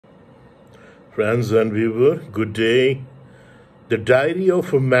Friends and viewer, good day. The Diary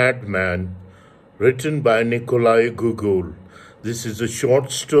of a Madman, written by Nikolai Gogol. This is a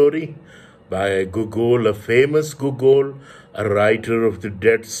short story by Gogol, a famous Gogol, a writer of the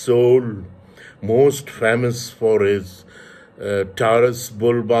Dead Soul, most famous for his Taras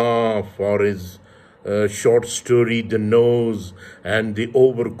Bulba, for his short story The Nose and the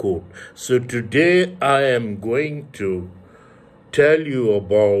Overcoat. So today I am going to tell you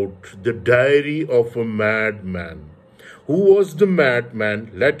about the diary of a madman. Who was the madman?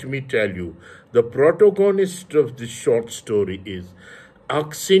 Let me tell you. The protagonist of this short story is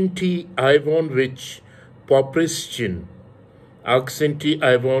Aksenti Ivanovich Poprishchin. Aksenti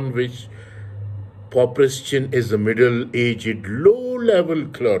Ivanovich Poprishchin is a middle-aged, low-level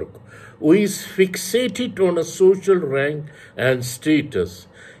clerk who is fixated on a social rank and status.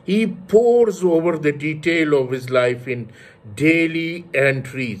 He pores over the detail of his life in his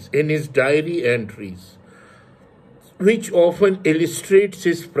diary entries, which often illustrates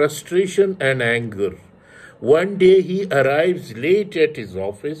his frustration and anger. One day he arrives late at his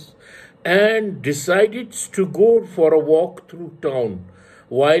office and decides to go for a walk through town.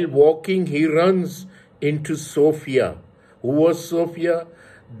 While walking, he runs into Sophia. Who was Sophia?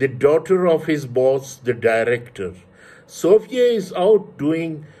 The daughter of his boss, the director. Sophia is out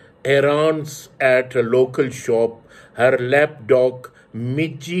doing errands at a local shop. Her lap dog,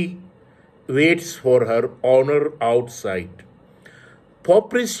 Midji, waits for her owner outside.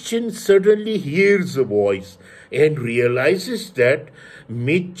 Poprishchin suddenly hears a voice and realizes that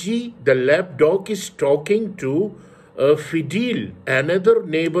Midji, the lap dog, is talking to Fidel, another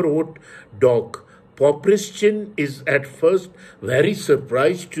neighborhood dog. Poprishchin is at first very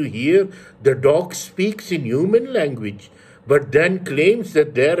surprised to hear the dog speaks in human language, but then claims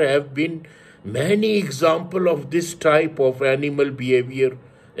that there have been many examples of this type of animal behavior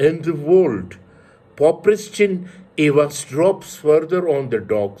in the world. Poprishchin eavesdrops further on the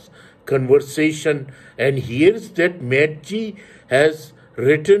dog's conversation and hears that Medji has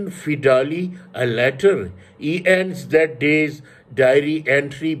written Fidali a letter. He ends that day's diary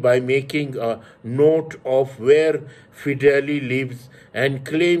entry by making a note of where Fideli lives and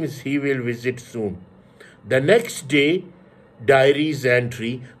claims he will visit soon. The next day, diary's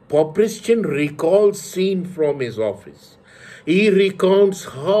entry, Poprishchin recalls scene from his office. He recounts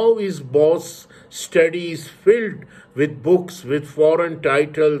how his boss' study is filled with books with foreign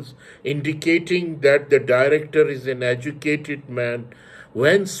titles, indicating that the director is an educated man.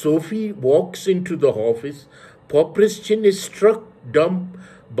 When Sophie walks into the office, Poprishchin is struck dumb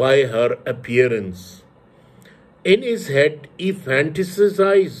by her appearance. In his head, he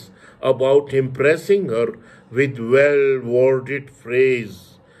fantasizes about impressing her with well-worded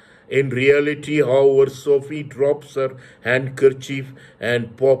phrase. In reality, however, Sophie drops her handkerchief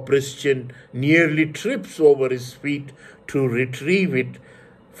and Poprishchin nearly trips over his feet to retrieve it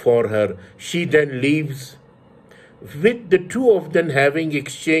for her. She then leaves. With the two of them having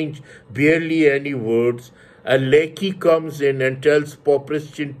exchanged barely any words, a lackey comes in and tells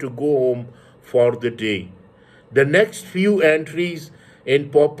Poprishchin to go home for the day. The next few entries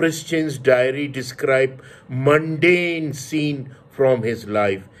in Poprishchin's diary describe mundane scene from his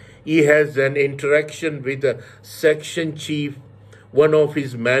life. He has an interaction with a section chief, one of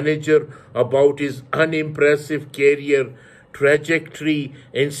his manager, about his unimpressive career trajectory.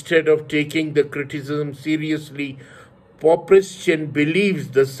 Instead of taking the criticism seriously, Poprishchin believes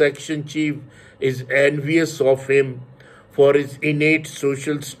the section chief is envious of him for his innate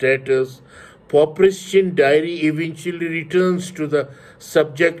social status. Poprishchin's diary eventually returns to the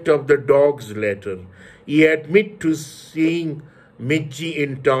subject of the dog's letter. He admits to seeing Midji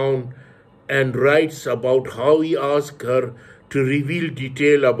in town and writes about how he asked her to reveal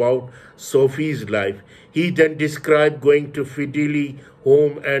detail about Sophie's life. He then described going to Fideli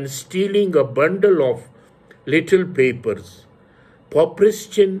home and stealing a bundle of little papers.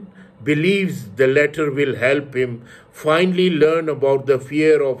 Poprishchin believes the letter will help him finally learn about the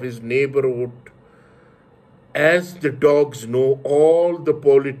fear of his neighborhood, as the dogs know all the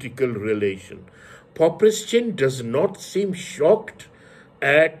political relation. Poprishchin does not seem shocked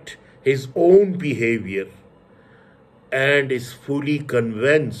at his own behavior and is fully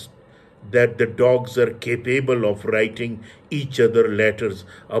convinced that the dogs are capable of writing each other letters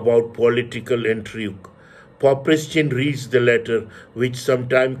about political intrigue. Poprishchin reads the letter, which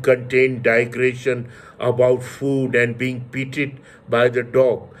sometimes contained digression about food and being pitied by the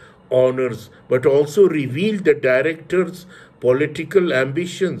dog owners, but also revealed the director's political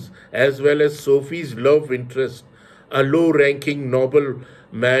ambitions as well as Sophie's love interest, a low-ranking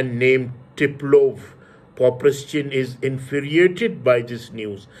nobleman named Tiplov. Popristin is infuriated by this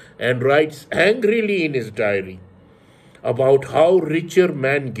news and writes angrily in his diary about how richer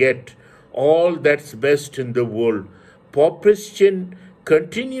men get all that's best in the world. Popristin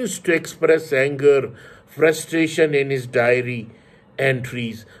continues to express anger, frustration in his diary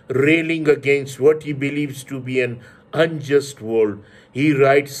entries, railing against what he believes to be an unjust world. He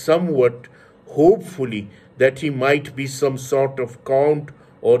writes somewhat hopefully that he might be some sort of count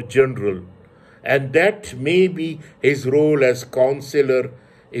or general, and that maybe his role as counselor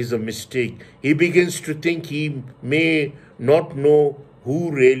is a mistake. He begins to think he may not know who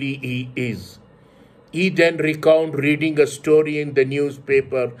really he is. He then recounts reading a story in the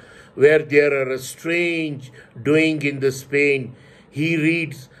newspaper where there are a strange doing in the Spain. He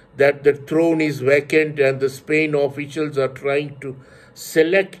reads that the throne is vacant and the Spain officials are trying to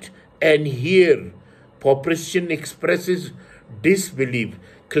select an heir. Popristin expresses disbelief,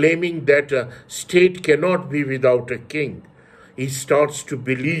 claiming that a state cannot be without a king. He starts to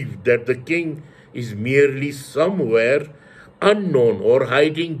believe that the king is merely somewhere unknown or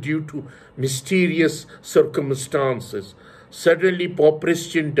hiding due to mysterious circumstances. Suddenly,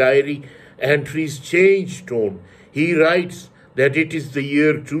 Popristin diary entries change tone. He writes that it is the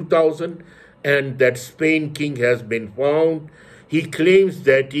year 2000 and that Spain king has been found. He claims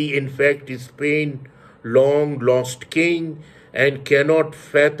that he in fact is Spain's long lost king and cannot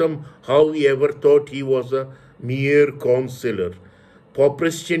fathom how he ever thought he was a mere counselor.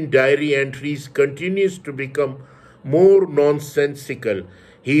 Popristin diary entries continues to become more nonsensical.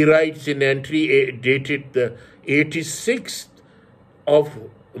 He writes in entry dated the 86th of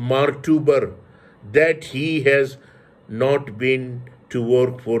Martuber that he has not been to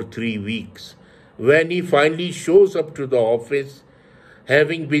work for 3 weeks. When he finally shows up to the office,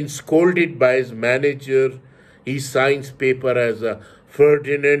 having been scolded by his manager, he signs paper as a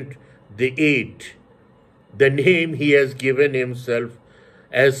Ferdinand VIII, the name he has given himself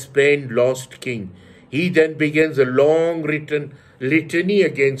as Spain's lost king. He then begins a long written litany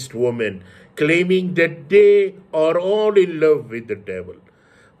against women, claiming that they are all in love with the devil.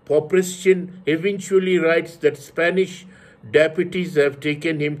 Popristin eventually writes that Spanish deputies have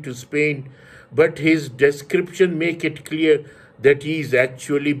taken him to Spain, but his description makes it clear that he is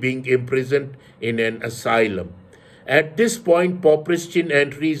actually being imprisoned in an asylum. At this point, Popristin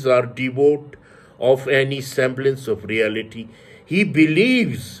entries are devoid of any semblance of reality. He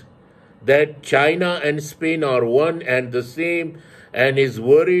believes that China and Spain are one and the same and is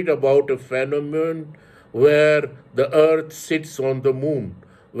worried about a phenomenon where the earth sits on the moon.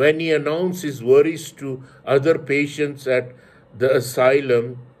 When he announces his worries to other patients at the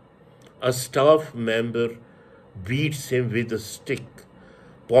asylum, a staff member beats him with a stick.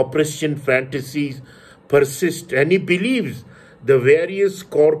 Popristin fantasies persist and he believes the various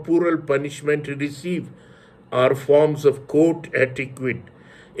corporal punishment he receives are forms of court etiquette.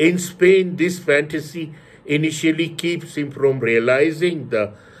 In Spain, this fantasy initially keeps him from realizing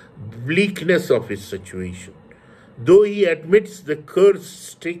the bleakness of his situation. Though he admits the cursed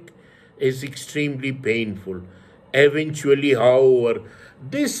stick is extremely painful. Eventually, however,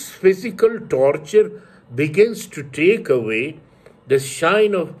 this physical torture begins to take away the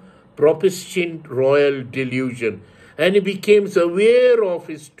shine of Popristin royal delusion, and he becomes aware of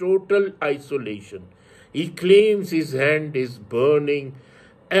his total isolation. He claims his hand is burning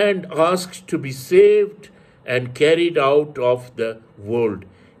and asks to be saved and carried out of the world.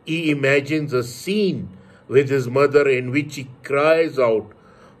 He imagines a scene with his mother in which he cries out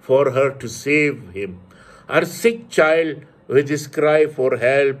for her to save him. Her sick child, with his cry for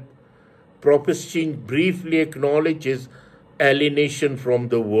help, Popristin briefly acknowledges alienation from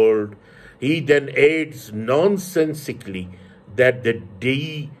the world. He then adds nonsensically that the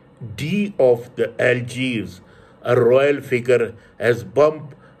D of the Algiers, a royal figure, has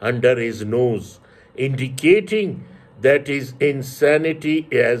bump under his nose, indicating that his insanity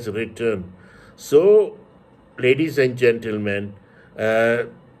has returned. So, ladies and gentlemen,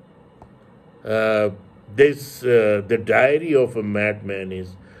 the diary of a madman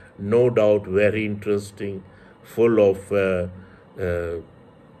is no doubt very interesting, full of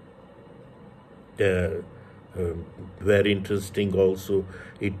very interesting also.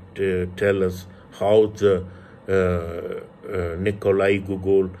 It tells us how the Nikolai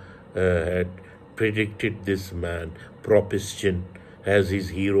Gogol had predicted this man, Popristin, as his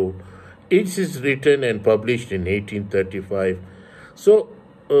hero. It is written and published in 1835. So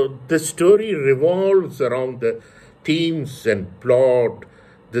the story revolves around the themes and plot.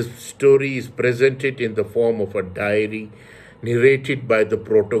 The story is presented in the form of a diary narrated by the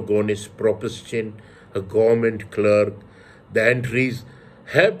protagonist, Popristin, a government clerk. The entries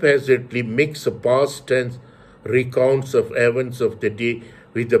haphazardly mix a past tense recounts of events of the day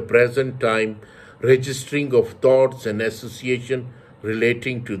with the present time, registering of thoughts and association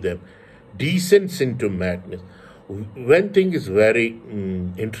relating to them, descends into madness. One thing is very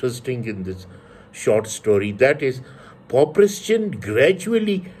interesting in this short story, that is, Christian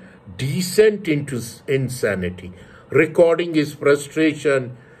gradually descent into insanity, recording his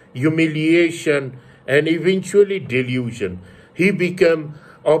frustration, humiliation, and eventually delusion. He became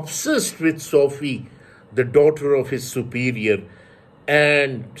obsessed with Sophie, the daughter of his superior,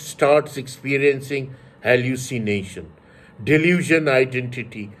 and starts experiencing hallucination, delusion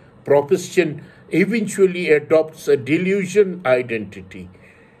identity. Propulsion eventually adopts a delusion identity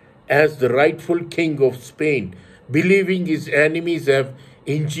as the rightful king of Spain, believing his enemies have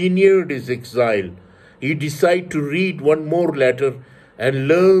engineered his exile. He decides to read one more letter and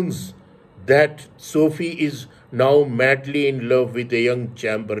learns that Sophie is now madly in love with a young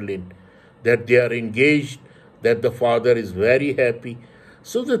chamberlain, that they are engaged, that the father is very happy.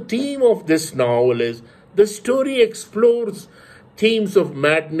 So the theme of this novel is, the story explores themes of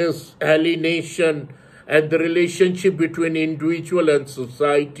madness, alienation, and the relationship between individual and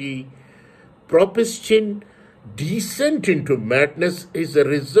society. Propulsion descent into madness is a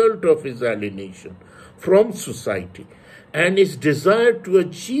result of his alienation from society and his desire to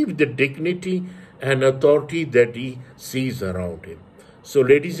achieve the dignity and authority that he sees around him. So,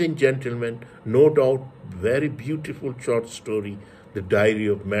 ladies and gentlemen, no doubt, very beautiful short story, The Diary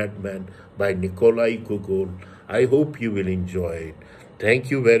of Madman by Nikolai Gogol. I hope you will enjoy it.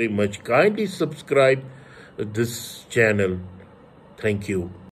 Thank you very much. Kindly subscribe this channel. Thank you.